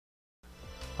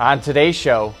On today's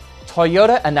show,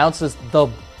 Toyota announces the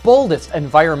boldest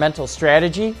environmental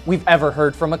strategy we've ever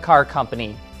heard from a car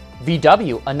company.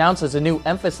 VW announces a new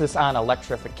emphasis on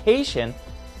electrification,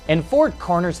 and Ford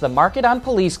corners the market on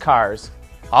police cars.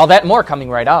 All that and more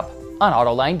coming right up on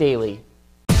Autoline Daily.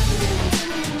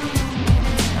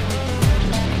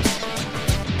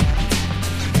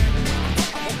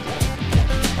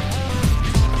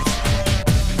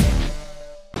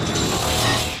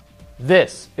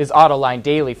 This is Autoline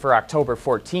Daily for October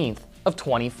 14th of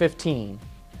 2015.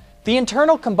 The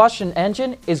internal combustion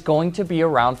engine is going to be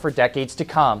around for decades to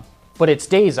come, but its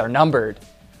days are numbered.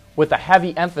 With a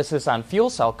heavy emphasis on fuel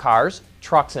cell cars,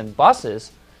 trucks, and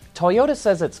buses, Toyota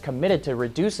says it's committed to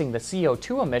reducing the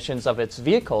CO2 emissions of its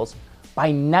vehicles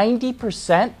by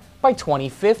 90% by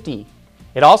 2050.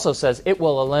 It also says it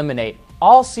will eliminate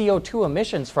all CO2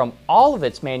 emissions from all of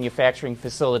its manufacturing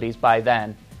facilities by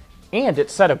then. And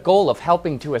it set a goal of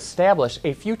helping to establish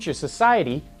a future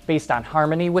society based on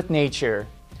harmony with nature.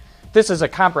 This is a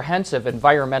comprehensive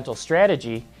environmental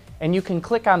strategy, and you can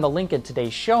click on the link in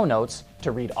today's show notes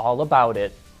to read all about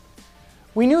it.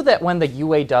 We knew that when the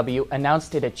UAW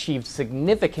announced it achieved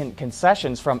significant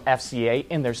concessions from FCA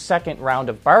in their second round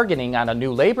of bargaining on a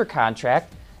new labor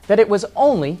contract, that it was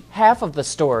only half of the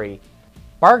story.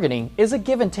 Bargaining is a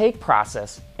give-and-take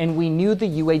process, and we knew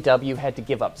the UAW had to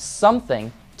give up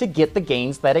something to get the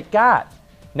gains that it got.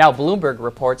 Now Bloomberg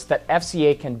reports that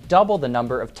FCA can double the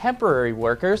number of temporary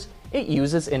workers it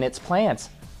uses in its plants,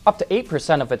 up to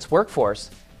 8% of its workforce.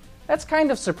 That's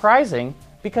kind of surprising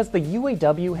because the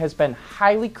UAW has been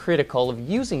highly critical of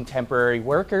using temporary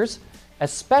workers,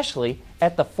 especially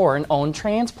at the foreign-owned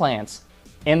transplants.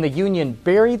 And the union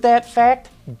buried that fact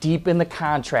deep in the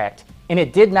contract, and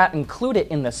it did not include it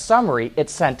in the summary it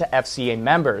sent to FCA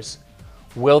members.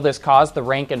 Will this cause the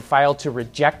rank and file to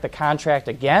reject the contract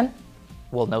again?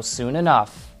 We'll know soon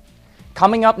enough.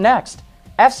 Coming up next,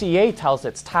 FCA tells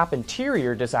its top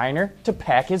interior designer to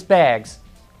pack his bags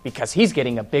because he's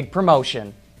getting a big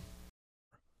promotion.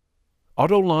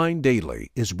 Autoline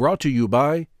Daily is brought to you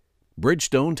by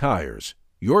Bridgestone Tires,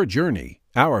 your journey,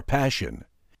 our passion.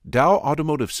 Dow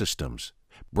Automotive Systems,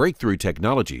 breakthrough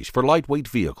technologies for lightweight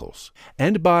vehicles.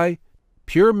 And by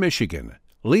Pure Michigan,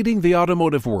 leading the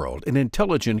automotive world in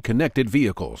intelligent connected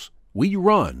vehicles. We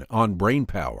run on brain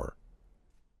power.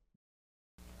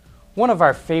 One of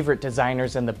our favorite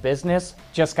designers in the business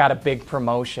just got a big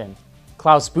promotion.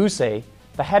 Klaus Busse,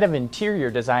 the head of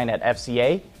interior design at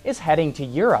FCA, is heading to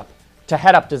Europe to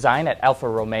head up design at Alfa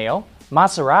Romeo,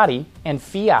 Maserati, and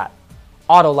Fiat.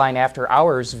 Autoline After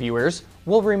Hours viewers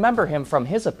will remember him from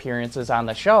his appearances on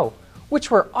the show,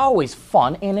 which were always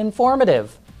fun and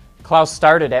informative. Klaus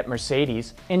started at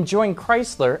Mercedes and joined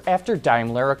Chrysler after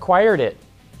Daimler acquired it.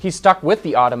 He stuck with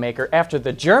the automaker after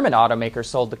the German automaker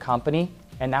sold the company,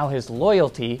 and now his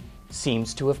loyalty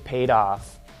seems to have paid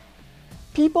off.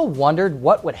 People wondered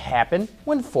what would happen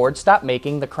when Ford stopped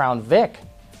making the Crown Vic.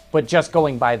 But just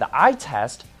going by the eye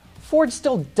test, Ford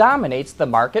still dominates the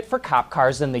market for cop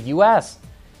cars in the US.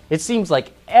 It seems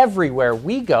like everywhere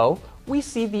we go, we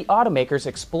see the automaker's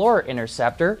Explorer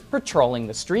Interceptor patrolling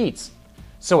the streets.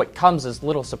 So it comes as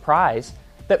little surprise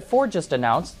that Ford just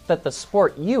announced that the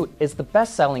Sport Ute is the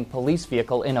best-selling police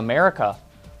vehicle in America.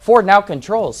 Ford now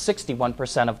controls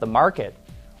 61% of the market.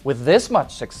 With this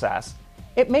much success,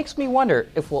 it makes me wonder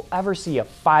if we'll ever see a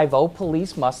 5.0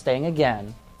 police Mustang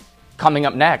again. Coming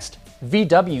up next,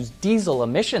 VW's diesel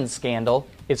emissions scandal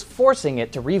is forcing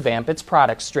it to revamp its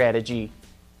product strategy.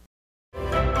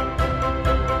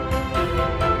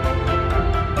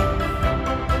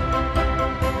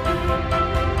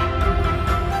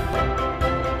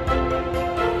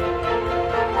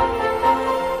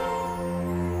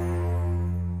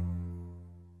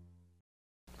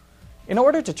 In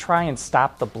order to try and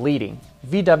stop the bleeding,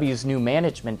 VW's new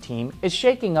management team is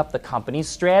shaking up the company's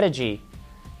strategy.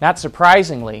 Not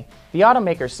surprisingly, the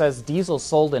automaker says diesels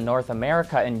sold in North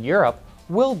America and Europe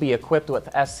will be equipped with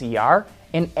SCR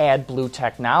and AdBlue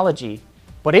technology.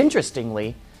 But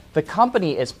interestingly, the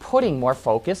company is putting more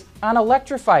focus on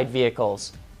electrified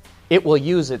vehicles. It will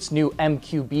use its new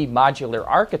MQB modular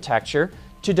architecture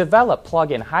to develop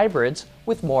plug-in hybrids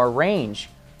with more range.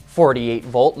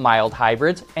 48-volt mild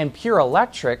hybrids and pure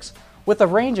electrics with a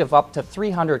range of up to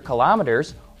 300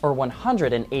 kilometers or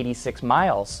 186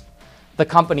 miles. The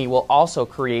company will also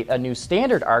create a new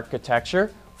standard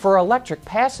architecture for electric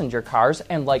passenger cars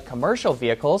and light commercial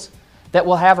vehicles that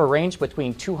will have a range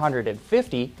between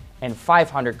 250 and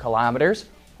 500 kilometers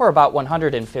or about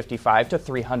 155 to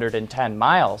 310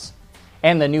 miles.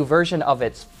 And the new version of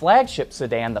its flagship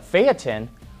sedan, the Phaeton,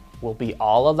 will be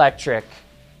all electric.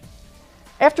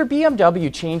 After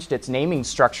BMW changed its naming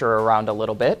structure around a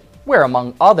little bit, where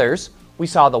among others, we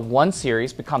saw the 1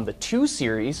 Series become the 2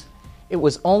 Series, it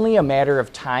was only a matter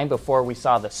of time before we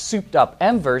saw the souped-up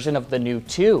M version of the new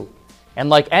 2. And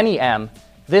like any M,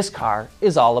 this car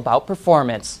is all about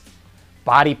performance.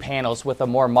 Body panels with a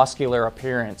more muscular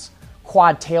appearance,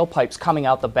 quad tailpipes coming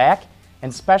out the back,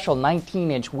 and special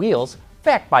 19-inch wheels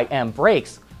backed by M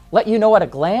brakes let you know at a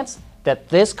glance that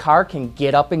this car can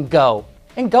get up and go.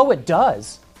 And go it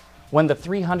does. When the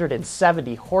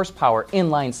 370 horsepower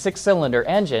inline 6-cylinder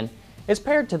engine is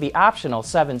paired to the optional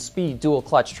 7-speed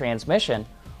dual-clutch transmission,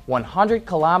 100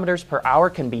 kilometers per hour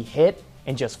can be hit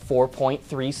in just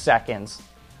 4.3 seconds.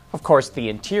 Of course, the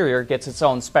interior gets its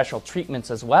own special treatments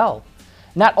as well.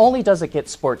 Not only does it get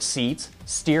sports seats,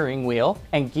 steering wheel,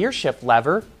 and gear shift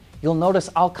lever, you'll notice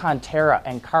Alcantara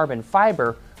and carbon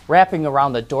fiber wrapping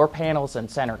around the door panels and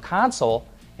center console,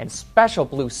 and special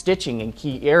blue stitching in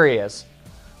key areas.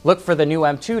 Look for the new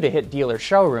M2 to hit dealer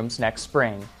showrooms next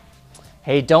spring.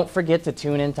 Hey, don't forget to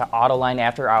tune in to Autoline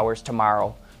After Hours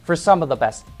tomorrow for some of the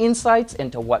best insights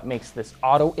into what makes this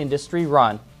auto industry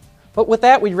run. But with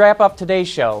that, we wrap up today's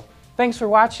show. Thanks for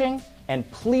watching, and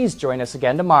please join us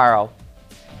again tomorrow.